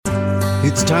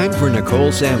It's time for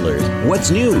Nicole Sandler's What's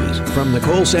News from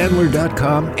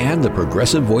NicoleSandler.com and the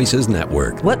Progressive Voices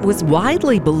Network. What was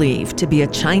widely believed to be a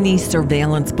Chinese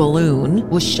surveillance balloon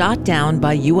was shot down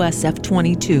by U.S.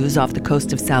 F-22s off the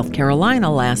coast of South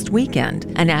Carolina last weekend,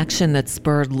 an action that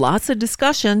spurred lots of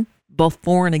discussion, both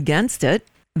for and against it.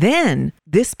 Then,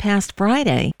 this past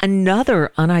Friday,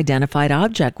 another unidentified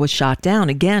object was shot down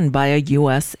again by a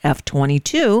U.S.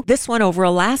 F-22, this one over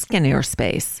Alaskan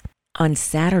airspace. On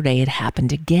Saturday, it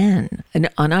happened again. An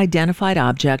unidentified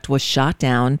object was shot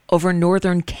down over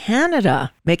northern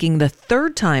Canada, making the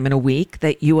third time in a week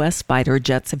that U.S. fighter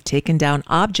jets have taken down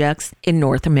objects in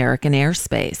North American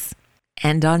airspace.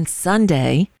 And on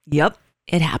Sunday,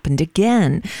 it happened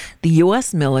again. The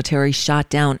U.S. military shot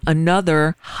down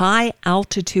another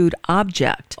high-altitude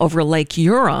object over Lake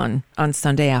Huron on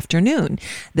Sunday afternoon.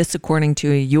 This according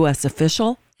to a U.S.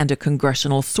 official and a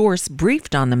congressional source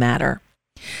briefed on the matter.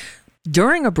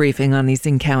 During a briefing on these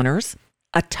encounters,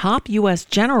 a top U.S.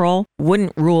 general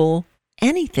wouldn't rule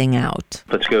anything out.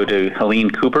 Let's go to Helene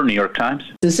Cooper, New York Times.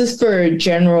 This is for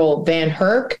General Van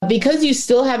Herk. Because you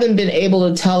still haven't been able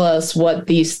to tell us what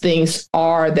these things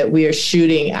are that we are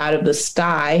shooting out of the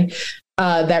sky,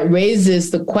 that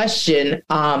raises the question,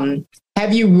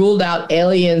 have you ruled out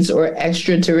aliens or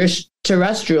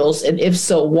extraterrestrials? And if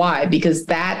so, why? Because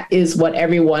that is what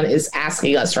everyone is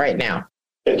asking us right now.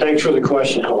 Yeah, thanks for the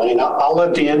question, Helene. I'll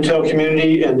let the intel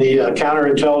community and the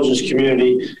counterintelligence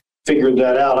community figure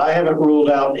that out. I haven't ruled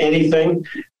out anything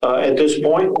at this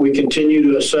point. We continue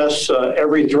to assess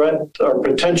every threat or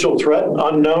potential threat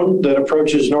unknown that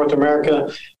approaches North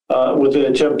America with an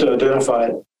attempt to identify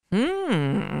it.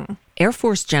 Air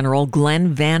Force General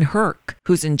Glenn Van Herk,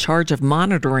 who's in charge of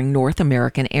monitoring North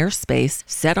American airspace,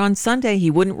 said on Sunday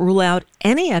he wouldn't rule out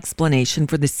any explanation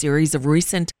for the series of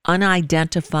recent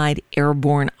unidentified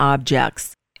airborne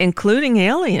objects, including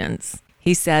aliens.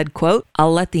 He said, quote,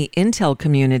 "I'll let the intel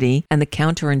community and the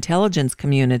counterintelligence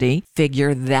community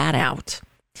figure that out."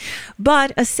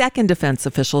 But a second defense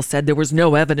official said there was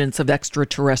no evidence of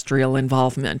extraterrestrial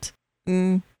involvement.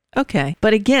 Okay.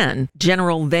 But again,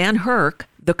 General Van Herk,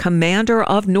 the commander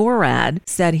of NORAD,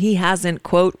 said he hasn't,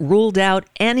 quote, ruled out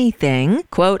anything.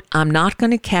 Quote, "I'm not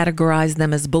going to categorize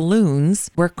them as balloons.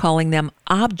 We're calling them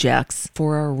objects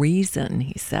for a reason,"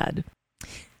 he said.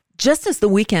 Just as the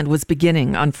weekend was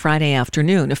beginning on Friday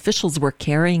afternoon, officials were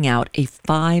carrying out a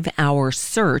 5-hour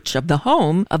search of the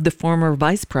home of the former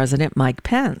Vice President Mike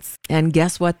Pence. And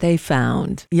guess what they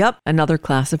found? Another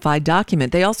classified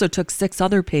document. They also took 6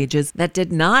 other pages that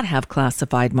did not have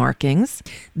classified markings.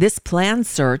 This planned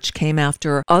search came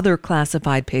after other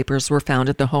classified papers were found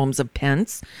at the homes of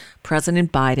Pence,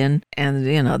 President Biden, and,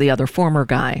 the other former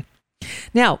guy.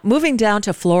 Now, moving down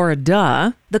to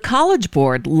Florida, the College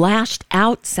Board lashed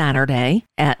out Saturday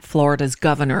at Florida's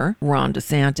governor, Ron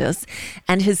DeSantis,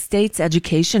 and his state's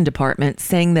education department,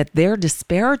 saying that their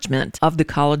disparagement of the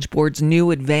College Board's new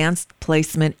Advanced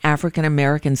Placement African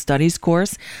American Studies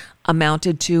course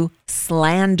amounted to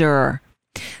slander.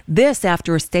 This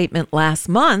after a statement last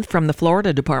month from the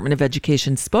Florida Department of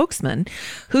Education spokesman,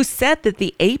 who said that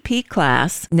the AP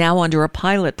class, now under a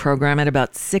pilot program at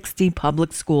about 60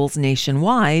 public schools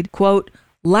nationwide, quote,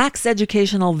 lacks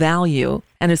educational value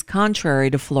and is contrary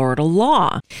to Florida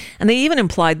law. And they even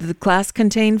implied that the class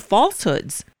contained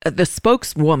falsehoods. The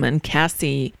spokeswoman,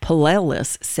 Cassie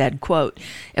Palelis, said, quote,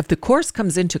 "If the course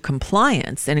comes into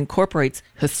compliance and incorporates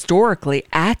historically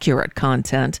accurate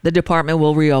content, the department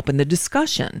will reopen the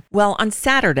discussion." Well, on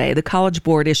Saturday, the College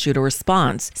Board issued a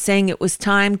response saying it was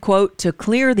time, quote, "to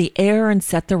clear the air and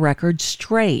set the record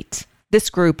straight."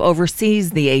 This group oversees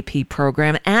the AP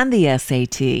program and the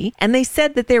SAT, and they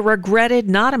said that they regretted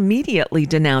not immediately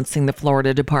denouncing the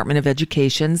Florida Department of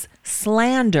Education's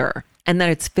slander, and that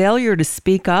its failure to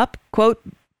speak up, quote,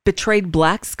 betrayed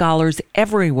Black scholars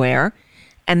everywhere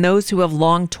and those who have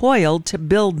long toiled to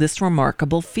build this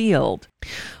remarkable field.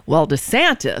 Well,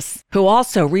 DeSantis, who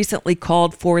also recently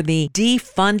called for the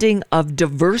defunding of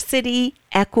diversity,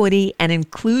 equity, and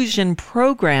inclusion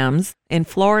programs in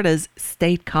Florida's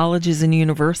state colleges and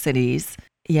universities,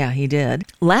 yeah, he did,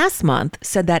 last month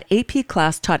said that AP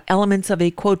class taught elements of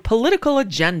a, quote, political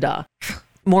agenda.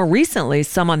 More recently,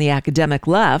 some on the academic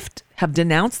left have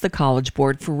denounced the College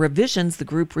Board for revisions the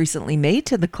group recently made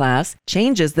to the class,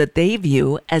 changes that they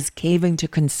view as caving to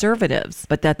conservatives,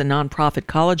 but that the nonprofit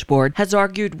College Board has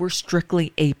argued were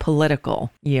strictly apolitical.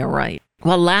 Yeah, right.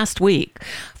 Well, last week,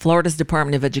 Florida's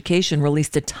Department of Education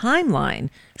released a timeline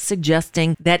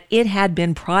suggesting that it had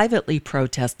been privately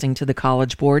protesting to the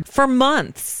College Board for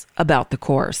months about the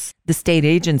course. The state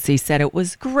agency said it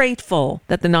was grateful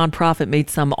that the nonprofit made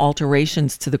some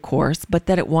alterations to the course, but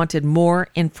that it wanted more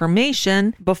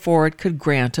information before it could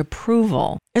grant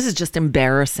approval. This is just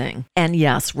embarrassing. And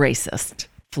yes, racist.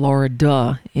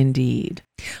 Florida, indeed.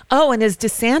 Oh, and as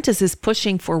DeSantis is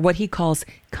pushing for what he calls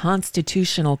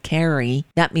constitutional carry,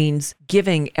 that means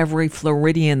giving every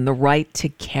Floridian the right to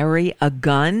carry a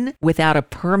gun without a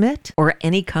permit or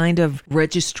any kind of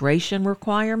registration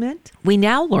requirement. We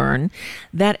now learn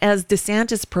that as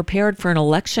DeSantis prepared for an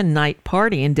election night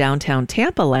party in downtown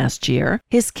Tampa last year,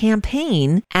 his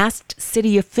campaign asked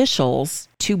city officials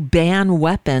to ban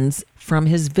weapons from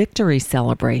his victory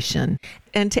celebration.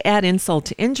 And to add insult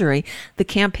to injury, the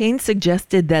campaign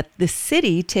suggested that the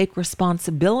city take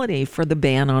responsibility for the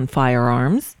ban on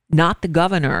firearms, not the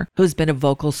governor, who's been a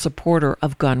vocal supporter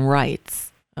of gun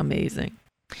rights. Amazing.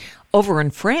 Over in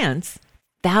France,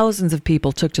 thousands of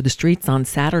people took to the streets on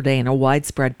Saturday in a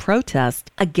widespread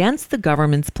protest against the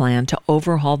government's plan to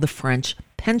overhaul the French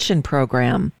pension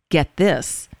program. Get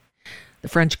this. The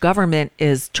French government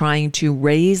is trying to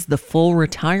raise the full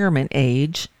retirement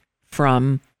age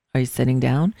from, are you sitting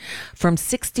down? From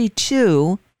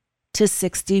 62 to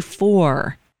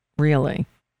 64. Really?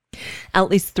 At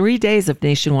least 3 days of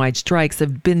nationwide strikes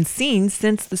have been seen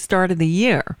since the start of the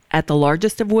year, at the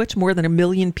largest of which more than 1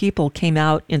 million people came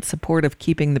out in support of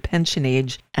keeping the pension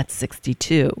age at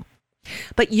 62.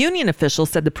 But union officials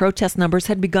said the protest numbers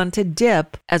had begun to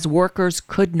dip as workers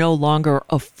could no longer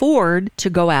afford to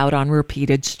go out on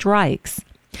repeated strikes.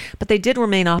 But they did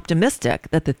remain optimistic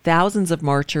that the thousands of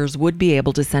marchers would be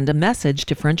able to send a message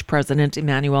to French President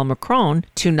Emmanuel Macron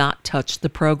to not touch the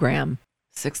program.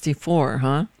 64,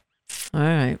 huh? All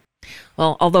right.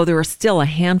 Well, although there are still a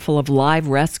handful of live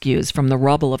rescues from the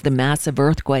rubble of the massive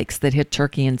earthquakes that hit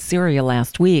Turkey and Syria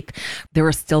last week, there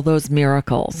are still those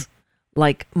miracles.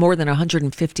 Like more than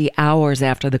 150 hours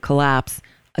after the collapse,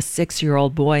 a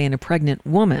 6-year-old boy and a pregnant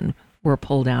woman were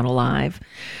pulled out alive.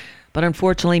 But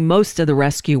unfortunately, most of the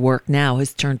rescue work now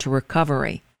has turned to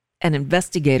recovery, and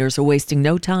investigators are wasting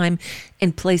no time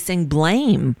in placing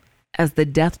blame as the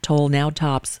death toll now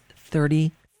tops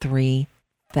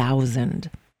 33,000.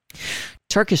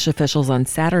 Turkish officials on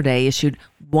Saturday issued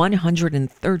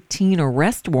 113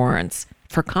 arrest warrants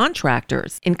for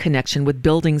contractors in connection with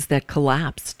buildings that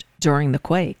collapsed during the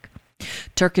quake.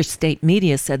 Turkish state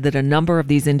media said that a number of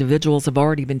these individuals have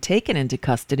already been taken into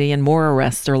custody and more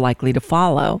arrests are likely to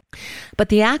follow. But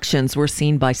the actions were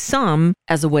seen by some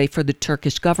as a way for the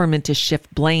Turkish government to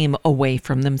shift blame away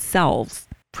from themselves.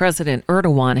 President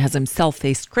Erdogan has himself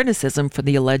faced criticism for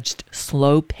the alleged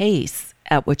slow pace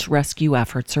at which rescue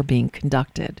efforts are being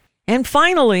conducted. And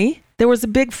finally, there was a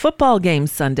big football game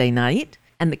Sunday night,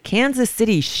 and the Kansas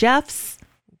City Chiefs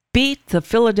beat the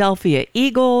Philadelphia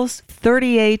Eagles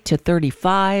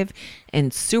 38-35 in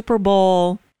Super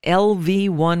Bowl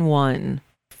LV11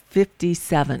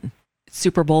 57.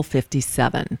 Super Bowl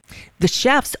 57. The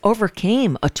Chiefs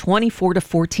overcame a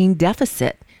 24-14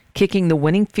 deficit, kicking the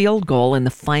winning field goal in the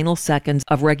final seconds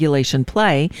of regulation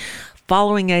play,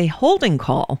 following a holding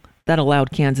call that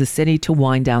allowed Kansas City to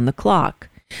wind down the clock.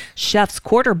 Chiefs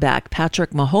quarterback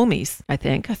Patrick Mahomes,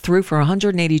 threw for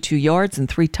 182 yards and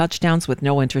 3 touchdowns with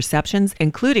no interceptions,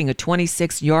 including a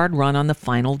 26-yard run on the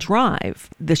final drive.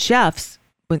 The Chiefs,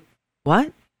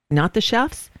 what? Not the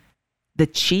Chiefs? The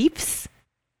Chiefs?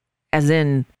 As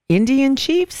in Indian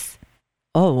Chiefs?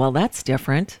 Oh, well, that's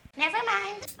different. Never mind.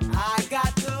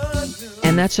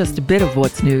 And that's just a bit of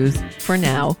what's news for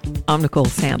now. I'm Nicole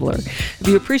Sandler. If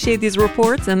you appreciate these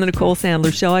reports and the Nicole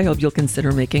Sandler Show, I hope you'll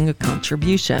consider making a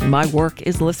contribution. My work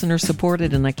is listener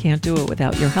supported and I can't do it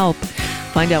without your help.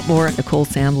 Find out more at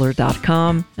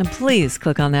NicoleSandler.com and please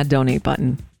click on that donate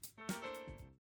button.